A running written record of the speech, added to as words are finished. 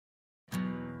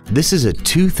This is a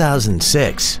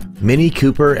 2006 Mini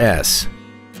Cooper S.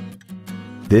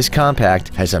 This compact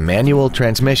has a manual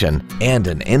transmission and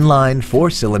an inline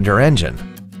 4-cylinder engine.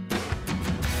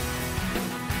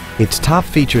 Its top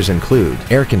features include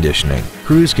air conditioning,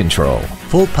 cruise control,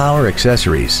 full power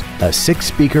accessories, a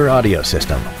 6-speaker audio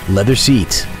system, leather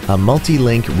seats, a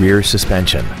multi-link rear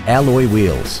suspension, alloy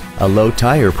wheels, a low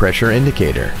tire pressure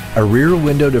indicator, a rear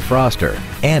window defroster,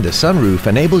 and a sunroof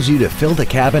enables you to fill the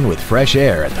cabin with fresh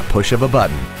air at the push of a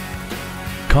button.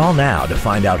 Call now to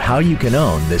find out how you can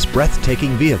own this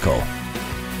breathtaking vehicle.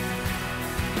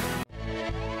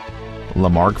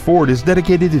 Lamarque Ford is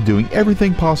dedicated to doing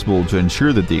everything possible to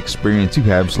ensure that the experience you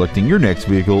have selecting your next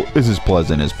vehicle is as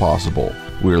pleasant as possible.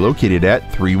 We are located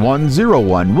at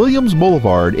 3101 Williams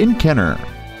Boulevard in Kenner.